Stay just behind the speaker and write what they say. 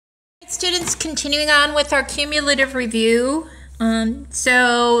Students, continuing on with our cumulative review.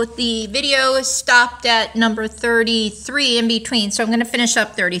 So the video is stopped at number 33 in between, so I'm going to finish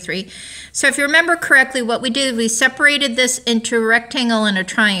up 33. So if you remember correctly, what we did, we separated this into a rectangle and a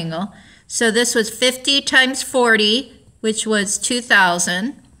triangle. So this was 50 times 40, which was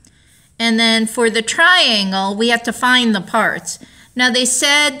 2,000. And then for the triangle, we have to find the parts. Now they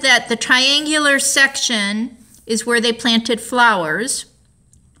said that the triangular section is where they planted flowers,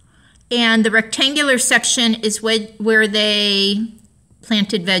 and the rectangular section is where they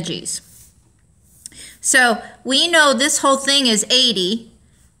planted veggies. So we know this whole thing is 80,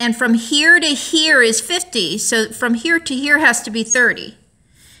 and from here to here is 50, so from here to here has to be 30.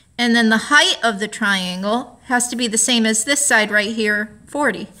 And then the height of the triangle has to be the same as this side right here,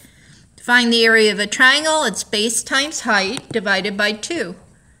 40. To find the area of a triangle, it's base times height divided by 2.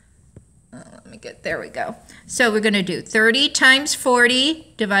 There we go. So we're going to do 30 times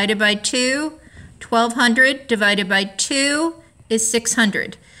 40 divided by 2. 1,200 divided by 2 is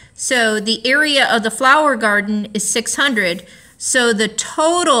 600. So the area of the flower garden is 600. So the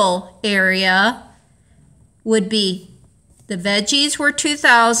total area would be the veggies were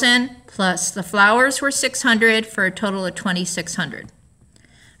 2,000 plus the flowers were 600 for a total of 2,600. All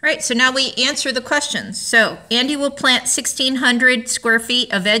right, so now we answer the questions. So Andy will plant 1,600 square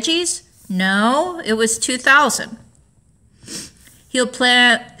feet of veggies. No, it was 2,000. He'll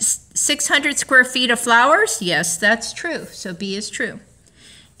plant 600 square feet of flowers. Yes, that's true. So B is true.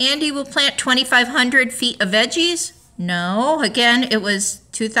 Andy will plant 2,500 feet of veggies. No, again, it was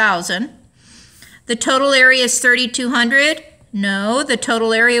 2,000. The total area is 3,200. No, the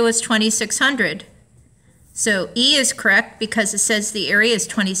total area was 2,600. So E is correct because it says the area is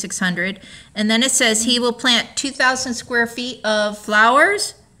 2,600. And then it says he will plant 2,000 square feet of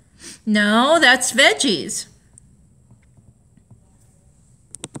flowers. No, that's veggies.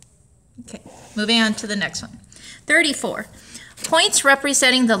 Okay, moving on to the next one. 34. Points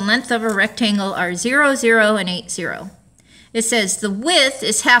representing the length of a rectangle are 0, 0, and 8, 0. It says the width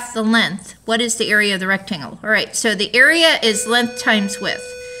is half the length. What is the area of the rectangle? All right, so the area is length times width.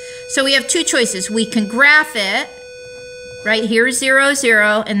 So we have two choices. We can graph it. Right here, 0,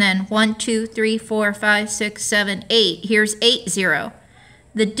 0, and then 1, 2, 3, 4, 5, 6, 7, 8. Here's 8, 0.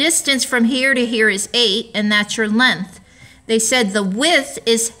 The distance from here to here is 8, and that's your length. They said the width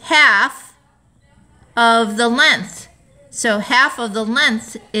is half of the length. So half of the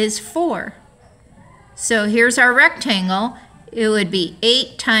length is 4. So here's our rectangle. It would be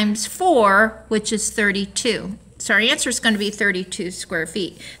 8 times 4, which is 32. So our answer is going to be 32 square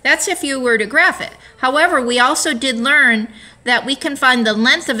feet. That's if you were to graph it. However, we also did learn that we can find the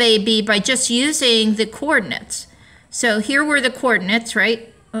length of AB by just using the coordinates. So here were the coordinates, right?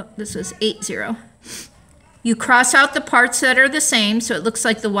 Oh, this was 8, 0. You cross out the parts that are the same, so it looks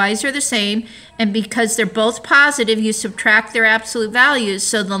like the y's are the same, and because they're both positive, you subtract their absolute values,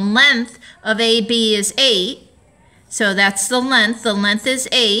 so the length of AB is 8, so that's the length. The length is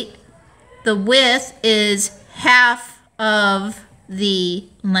 8. The width is half of the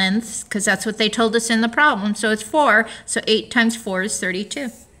length, because that's what they told us in the problem, so it's 4, so 8 times 4 is 32.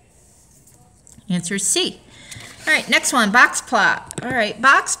 Answer is C. All right, next one, box plot. All right,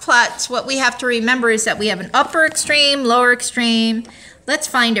 box plots, what we have to remember is that we have an upper extreme, lower extreme. Let's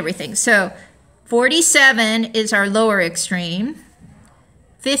find everything. So 47 is our lower extreme.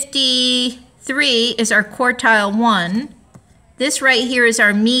 53 is our quartile 1. This right here is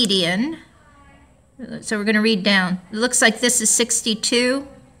our median. So we're going to read down. It looks like this is 62.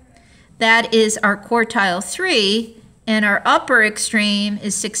 That is our quartile 3. And our upper extreme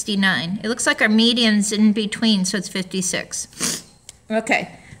is 69. It looks like our median's in between, so it's 56.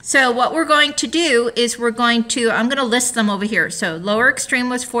 Okay, so what we're going to do is I'm going to list them over here. So lower extreme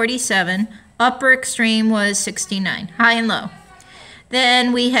was 47, upper extreme was 69, high and low.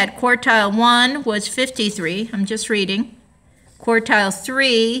 Then we had quartile 1 was 53, I'm just reading. Quartile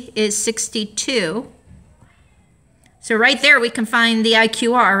 3 is 62. So right there we can find the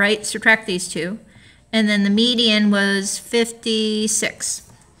IQR, right? Subtract these two. And then the median was 56.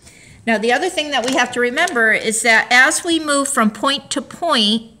 Now the other thing that we have to remember is that as we move from point to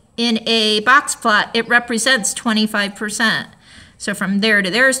point in a box plot, it represents 25%. So from there to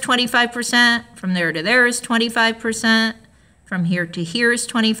there is 25%, from there to there is 25%, from here to here is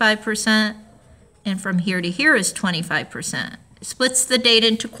 25%, and from here to here is 25%. It splits the data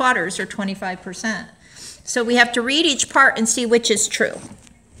into quarters, or 25%. So we have to read each part and see which is true.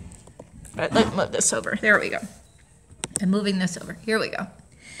 All right, let's move this over. There we go. I'm moving this over. Here we go.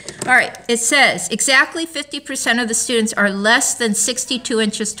 All right, it says exactly 50% of the students are less than 62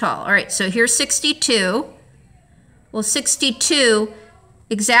 inches tall. All right, so here's 62. Well, 62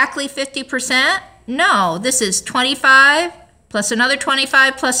 exactly 50%? No, this is 25 plus another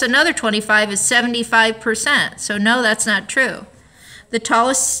 25 plus another 25 is 75%. So no, that's not true. The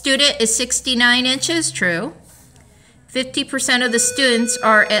tallest student is 69 inches, true. 50% of the students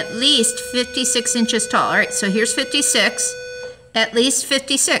are at least 56 inches tall. All right, so here's 56, at least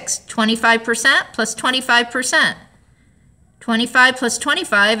 56. 25% plus 25%. 25 plus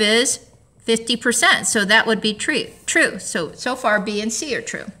 25 is 50%, so that would be true. So far B and C are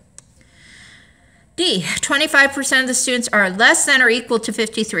true. D, 25% of the students are less than or equal to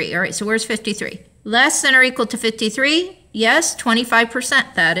 53. All right, so where's 53? Less than or equal to 53? Yes,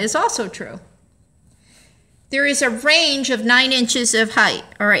 25%. That is also true. There is a range of 9 inches of height.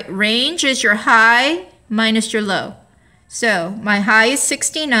 All right, range is your high minus your low. So my high is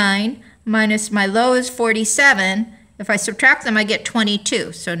 69 minus my low is 47. If I subtract them, I get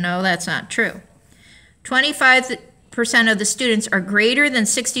 22. So no, that's not true. 25% of the students are greater than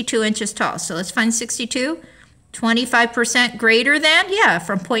 62 inches tall. So let's find 62. 25% greater than? Yeah,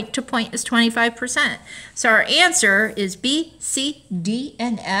 from point to point is 25%. So our answer is B, C, D,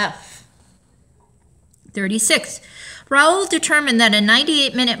 and F. 36. Raul determined that a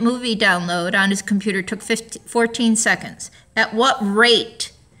 98-minute movie download on his computer took 14 seconds. At what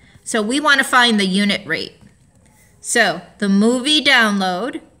rate? So we want to find the unit rate. So the movie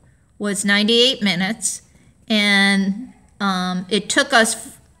download was 98 minutes, and it took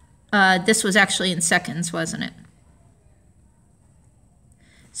us, this was actually in seconds, wasn't it?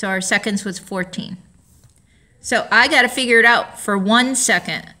 So our seconds was 14. So I got to figure it out for 1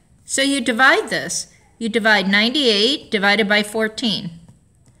 second. So you divide this. You divide 98 divided by 14.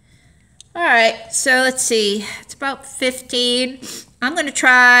 All right, so let's see. It's about 15. I'm going to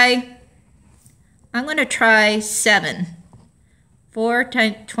try 7. 4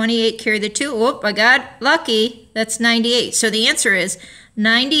 times 28, carry the 2. Whoop, I got lucky. That's 98. So the answer is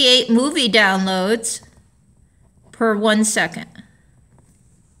 98 movie downloads per 1 second.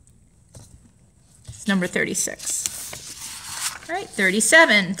 It's number 36. All right,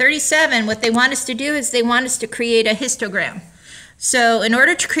 37. 37, what they want us to do is they want us to create a histogram. So in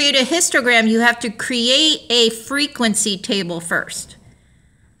order to create a histogram, you have to create a frequency table first.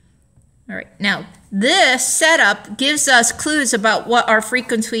 All right, now this setup gives us clues about what our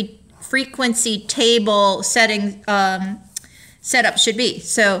frequency table setup should be.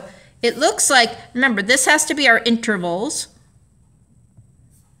 So it looks like, remember, this has to be our intervals.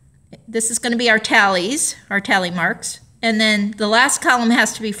 This is going to be our tallies, our tally marks. And then the last column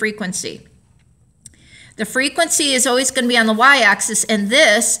has to be frequency. The frequency is always going to be on the y-axis, and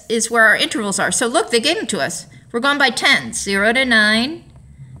this is where our intervals are. So look, they gave them to us. We're going by 10, 0 to 9,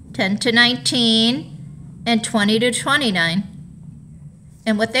 10 to 19, and 20 to 29.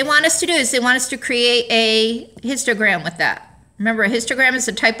 And what they want us to do is they want us to create a histogram with that. Remember, a histogram is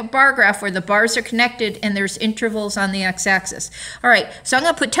a type of bar graph where the bars are connected and there's intervals on the x-axis. All right, so I'm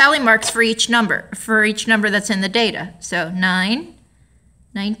going to put tally marks for each number that's in the data. So 9,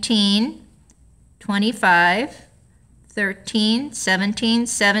 19, 25, 13, 17,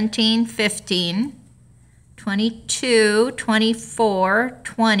 17, 15, 22, 24,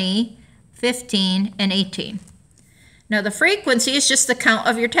 20, 15, and 18. Now the frequency is just the count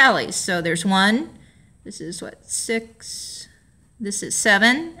of your tallies. So there's 1, this is what, 6, this is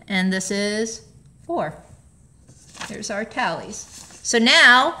 7, and this is 4. There's our tallies. So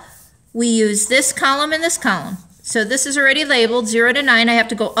now we use this column and this column. So this is already labeled 0 to 9. I have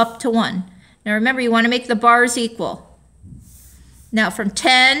to go up to 1. Now remember, you want to make the bars equal. Now from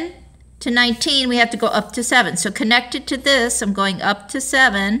 10 to 19, we have to go up to 7. So connected to this, I'm going up to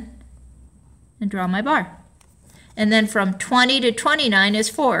 7 and draw my bar. And then from 20 to 29 is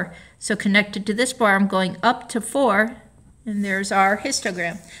 4. So connected to this bar, I'm going up to 4. And there's our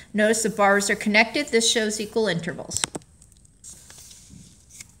histogram. Notice the bars are connected. This shows equal intervals.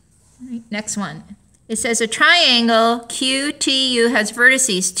 Right, next one. It says a triangle QTU has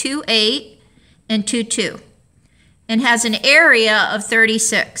vertices 2, 8 and 2, 2 and has an area of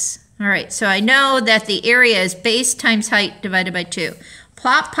 36. All right, so I know that the area is base times height divided by 2.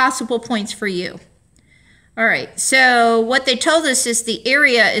 Plot possible points for U. All right, so what they told us is the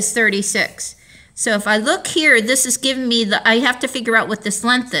area is 36. So if I look here, this is giving me I have to figure out what this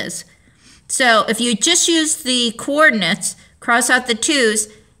length is. So if you just use the coordinates, cross out the 2's,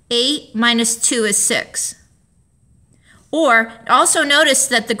 8 minus 2 is 6. Or also notice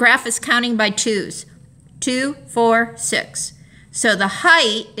that the graph is counting by 2's. 2, 4, 6. So the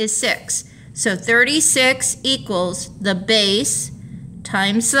height is 6. So 36 equals the base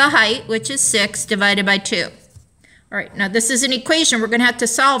times the height, which is 6, divided by 2. All right, now this is an equation. We're going to have to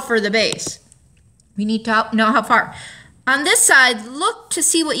solve for the base. We need to know how far. On this side, look to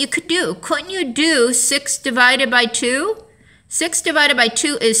see what you could do. Couldn't you do 6 divided by 2? 6 divided by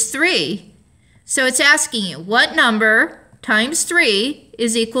 2 is 3. So it's asking you, what number times 3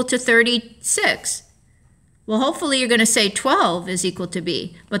 is equal to 36? Well, hopefully you're going to say 12 is equal to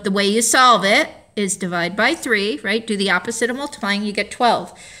b. But the way you solve it is divide by 3, right? Do the opposite of multiplying, you get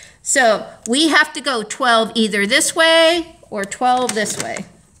 12. So we have to go 12 either this way or 12 this way.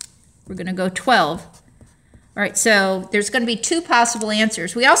 We're going to go 12. All right, so there's going to be 2 possible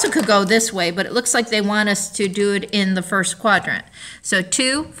answers. We also could go this way, but it looks like they want us to do it in the first quadrant. So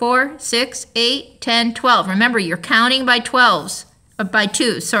 2, 4, 6, 8, 10, 12. Remember, you're counting by 12s, by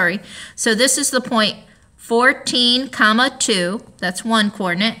 2, sorry. So this is the point 14, comma 2. That's one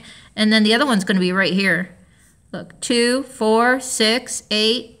coordinate. And then the other one's going to be right here. Look, 2, 4, 6,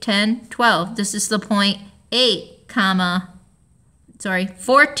 8, 10, 12. This is the point 8, comma,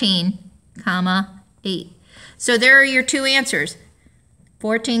 14, comma 8. So there are your 2 answers.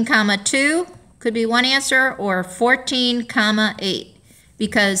 14, comma 2 could be one answer, or 14, comma 8,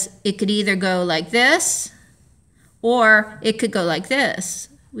 because it could either go like this, or it could go like this.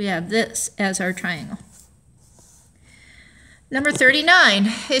 We have this as our triangle. Number 39,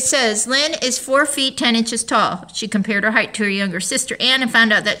 it says, Lynn is 4 feet 10 inches tall. She compared her height to her younger sister, Ann, and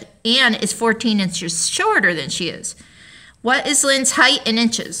found out that Ann is 14 inches shorter than she is. What is Lynn's height in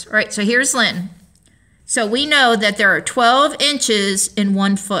inches? All right, so here's Lynn. So we know that there are 12 inches in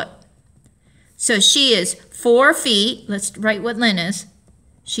 1 foot. So she is 4 feet. Let's write what Lynn is.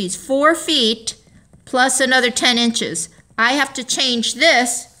 She's 4 feet plus another 10 inches. I have to change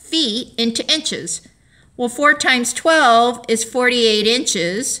this feet into inches. Well, 4 times 12 is 48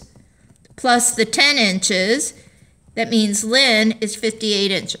 inches plus the 10 inches. That means Lynn is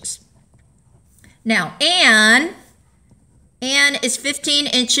 58 inches. Now, Ann is 15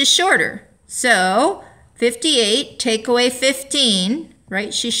 inches shorter. So 58, take away 15,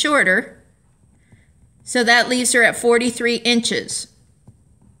 right? She's shorter. So that leaves her at 43 inches.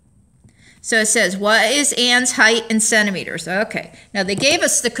 So it says, what is Ann's height in centimeters? Okay, now they gave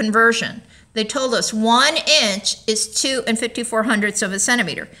us the conversion. They told us 1 inch is 2 54/100ths of a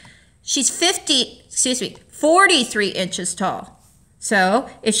centimeter. She's 43 inches tall. So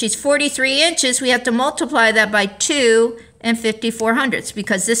if she's 43 inches, we have to multiply that by 2 54/100ths,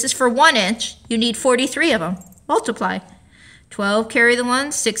 because this is for 1 inch. You need 43 of them. Multiply. 12 carry the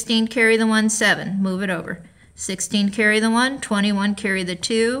 1, 16 carry the 1, 7. Move it over. 16 carry the 1, 21 carry the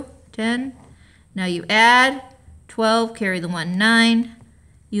 2, 10. Now you add. 12 carry the 1, 9.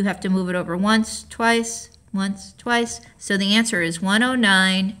 You have to move it over once, twice, once, twice. So the answer is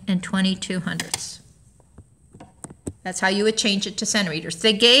 109 22/100ths. That's how you would change it to centimeters.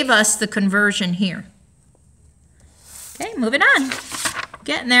 They gave us the conversion here. Okay, moving on.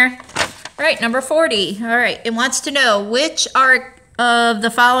 Getting there. All right, number 40. All right, it wants to know which of the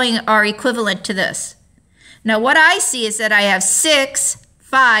following are equivalent to this. Now, what I see is that I have 6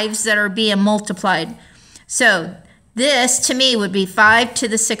 5s that are being multiplied. So this, to me, would be 5 to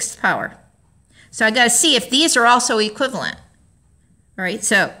the 6th power. So I got to see if these are also equivalent. All right,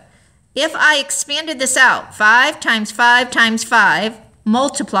 so if I expanded this out, 5 times 5 times 5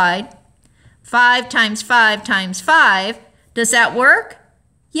 multiplied, 5 times 5 times 5, does that work?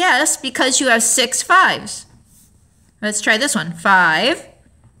 Yes, because you have 6 5s. Let's try this one. 5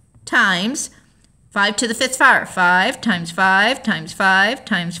 times 5 to the 5th power. 5 times 5 times 5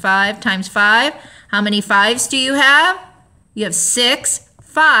 times 5 times 5. How many 5s do you have? You have 6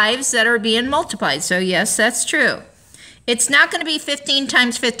 5s that are being multiplied. So yes, that's true. It's not going to be 15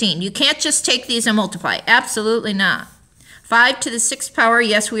 times 15. You can't just take these and multiply. Absolutely not. 5 to the 6th power,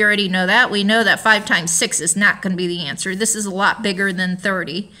 yes, we already know that. We know that 5 times 6 is not going to be the answer. This is a lot bigger than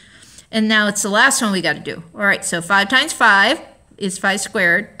 30. And now it's the last one we got to do. All right, so 5 times 5 is 5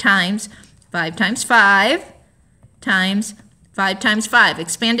 squared times 5 times 5 times 5 times 5.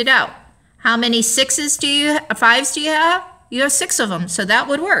 Expand it out. How many 5s do you have? You have 6 of them, so that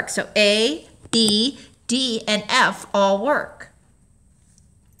would work. So A, B, D, and F all work.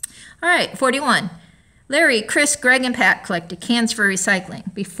 All right, 41. Larry, Chris, Greg, and Pat collected cans for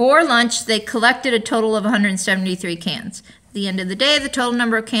recycling. Before lunch, they collected a total of 173 cans. At the end of the day, the total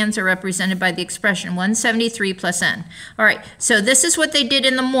number of cans are represented by the expression 173 plus N. All right, so this is what they did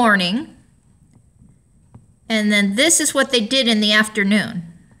in the morning, and then this is what they did in the afternoon.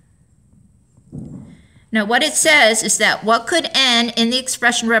 Now, what it says is that what could N in the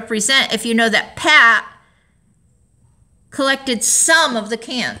expression represent if you know that Pat collected some of the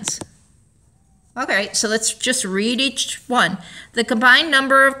cans? Okay, so let's just read each one. The combined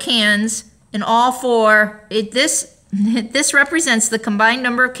number of cans in all 4, this represents the combined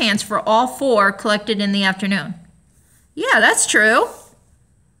number of cans for all 4 collected in the afternoon. Yeah, that's true.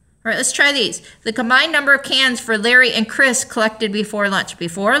 All right, let's try these. The combined number of cans for Larry and Chris collected before lunch.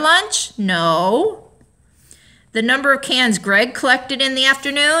 Before lunch? No. The number of cans Greg collected in the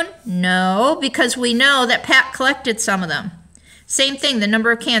afternoon? No, because we know that Pat collected some of them. Same thing, the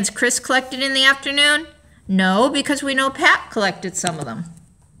number of cans Chris collected in the afternoon? No, because we know Pat collected some of them.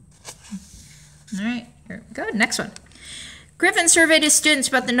 All right, here we go. Next one. Griffin surveyed his students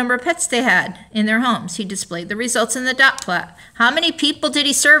about the number of pets they had in their homes. He displayed the results in the dot plot. How many people did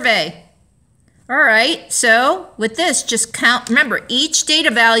he survey? All right, so with this, just count. Remember, each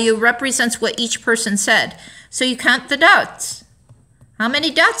data value represents what each person said. So you count the dots. How many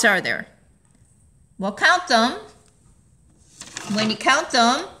dots are there? Well, count them. When you count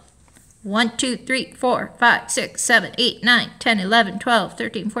them, 1, 2, 3, 4, 5, 6, 7, 8, 9, 10, 11, 12,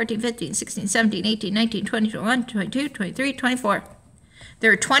 13, 14, 15, 16, 17, 18, 19, 20, 21, 22, 23, 24.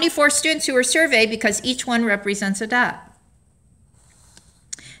 There are 24 students who were surveyed because each one represents a dot.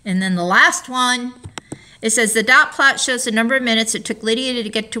 And then the last one, it says the dot plot shows the number of minutes it took Lydia to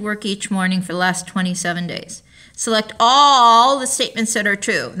get to work each morning for the last 27 days. Select all the statements that are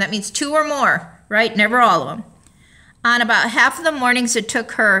true. That means 2 or more, right? Never all of them. On about half of the mornings, it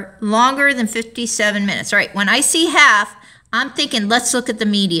took her longer than 57 minutes. All right, when I see half, I'm thinking, let's look at the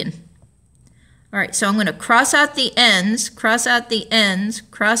median. All right, so I'm going to cross out the ends, cross out the ends,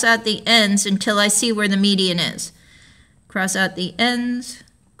 cross out the ends until I see where the median is. Cross out the ends,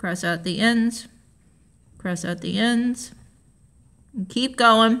 cross out the ends, cross out the ends, and keep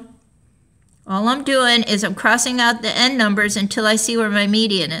going. All I'm doing is I'm crossing out the end numbers until I see where my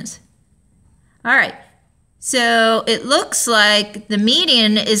median is. All right, so it looks like the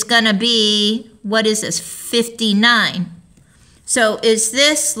median is going to be, what is this, 59. So is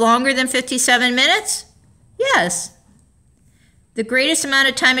this longer than 57 minutes? Yes. The greatest amount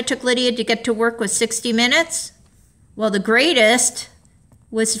of time it took Lydia to get to work was 60 minutes. Well, the greatest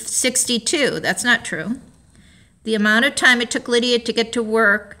was 62. That's not true. The amount of time it took Lydia to get to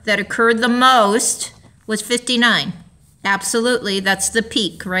work that occurred the most was 59. Absolutely, that's the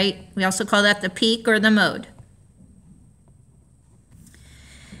peak, right? We also call that the peak or the mode.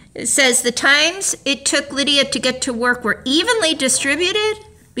 It says the times it took Lydia to get to work were evenly distributed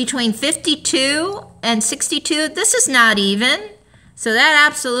between 52 and 62. This is not even, so that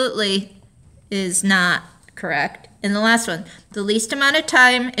absolutely is not correct. And the last one, the least amount of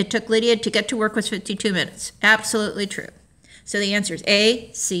time it took Lydia to get to work was 52 minutes. Absolutely true. So the answer is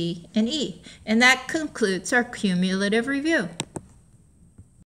A, C, and E. And that concludes our cumulative review.